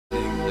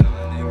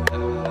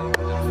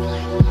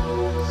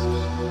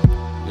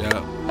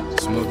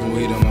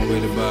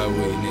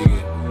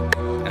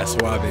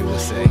Suave will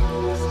say.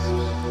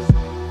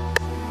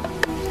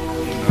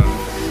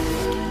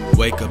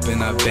 Wake up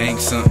and I bang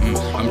something.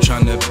 I'm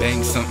tryna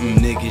bang something,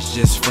 niggas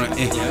just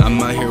frontin'.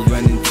 I'm out here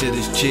running to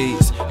this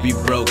cheese. Be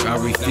broke, I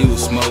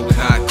refuse smoke.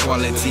 High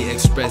quality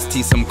express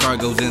tea, some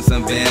cargos and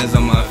some vans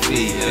on my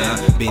feet.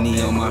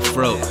 Beanie on my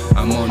throat.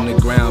 I'm on the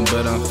ground,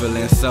 but I'm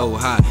feeling so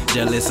hot.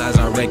 Jealous eyes,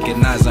 I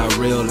recognize, I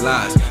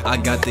realize. I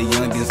got the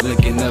youngins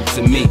looking up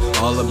to me.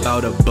 All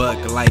about a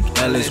buck like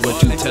Ellis.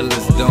 What you tell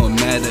us don't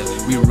matter.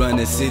 We run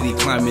the city,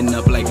 climbing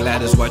up like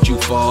ladders. Watch you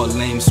fall,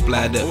 lame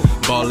splatter.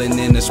 Ballin'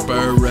 in the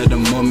spur of the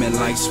moment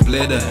like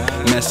Splitter.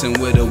 Messing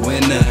with a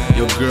winner.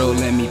 Your girl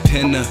let me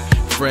pin her.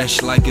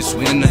 Fresh like it's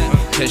winter.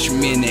 Catch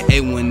me in the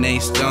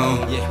A1A stone.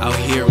 Out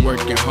here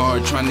working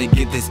hard, trying to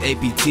get this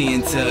APT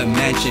into a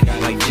mansion.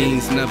 Like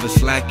jeans never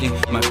slacking.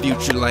 My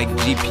future like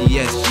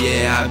GPS,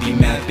 yeah, I be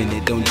mapping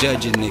it. Don't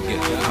judge a nigga,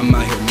 I'm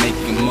out here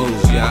making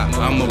moves, yeah.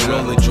 I'ma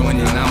roll a joint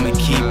and I'ma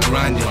keep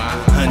grinding.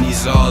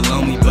 Honey's all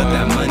on me, but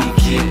that money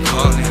keep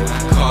calling,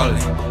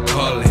 calling,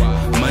 calling.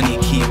 Money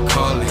keep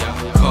calling,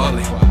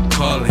 calling,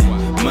 calling.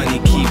 Money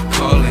keep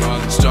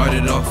calling.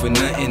 Started off with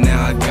nothing,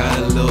 now I got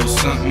a little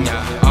something.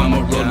 I'ma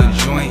roll a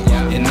joint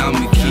and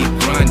I'ma keep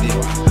grinding.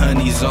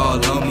 Honey's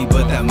all on me,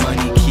 but that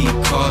money keep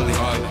calling,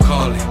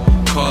 calling,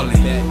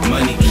 calling.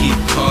 Money keep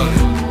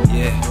calling.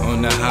 Yeah,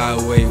 on the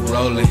highway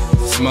rolling,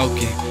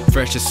 smoking.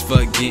 Fresh as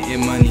fuck,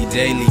 getting money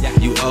daily.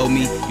 You owe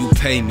me, you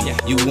pay me.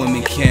 You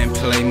women can't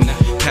play me.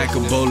 Pack a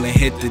bowl and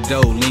hit the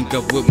dough. Link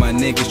up with my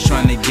niggas,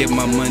 trying to get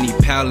my money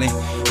piling.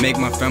 Make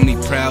my family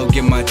proud,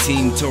 get my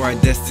team to our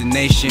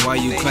destination. While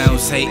you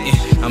clowns hating,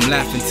 I'm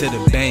laughing to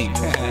the bank.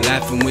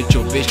 Laughing with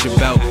your bitch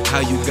about how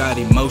you got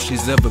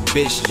emotions of a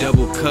bitch.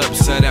 Double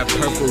cups of that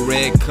purple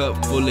red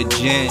cup full of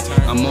gin.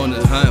 I'm on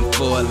the hunt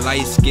for a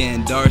light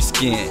skin, dark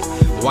skin,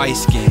 white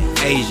skin,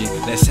 Asian.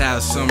 Let's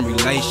have some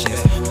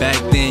relations. Back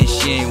then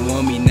she ain't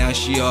want me, now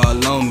she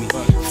all on me.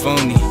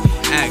 Phony,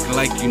 act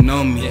like you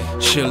know me.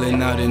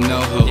 Chillin' out in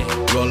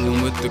NoHo,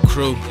 rollin' with the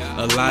crew.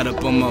 A lot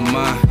up on my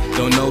mind,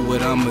 don't know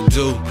what I'ma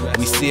do.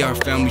 We see our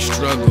family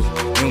struggle,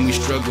 and we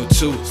struggle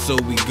too. So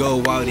we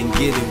go out and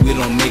get it, we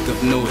don't make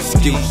up no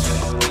excuse.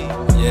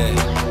 Yeah.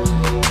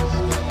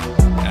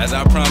 As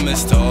I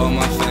promised to all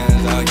my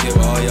fans, I'll give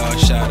all y'all a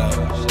shout out.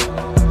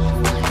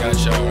 Got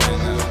y'all right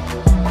now.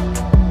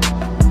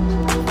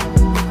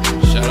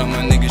 Shout out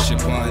my nigga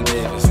Shaquan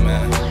Davis,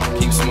 man.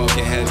 Keep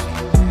smoking heavy.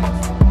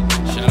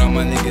 Shout out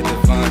my nigga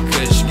Devon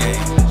Kush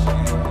Gang.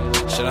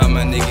 Shout out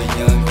my nigga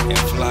Young and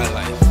Fly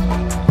Life.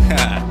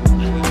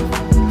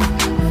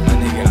 My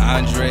nigga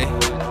Andre,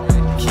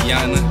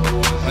 Kiana,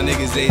 my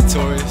nigga Zay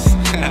Torres.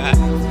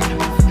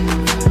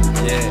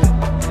 Yeah.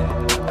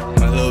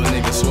 My little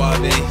nigga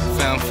Suave,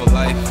 found for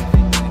life.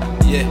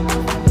 Yeah.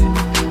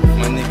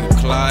 My nigga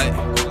Clyde,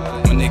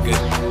 my nigga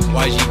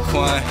YG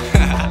Quan.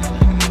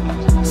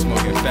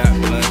 Smoking fat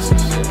blunts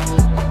and shit.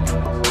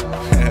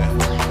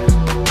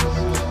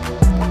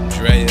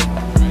 Drea,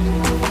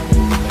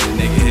 that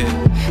nigga hit.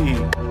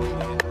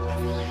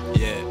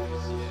 Yeah.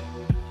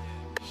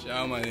 Shout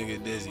out my nigga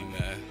Dizzy,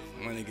 man.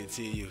 My nigga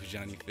TU,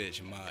 Johnny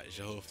Fitch, M.O.E,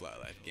 your whole Fly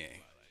Life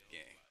gang.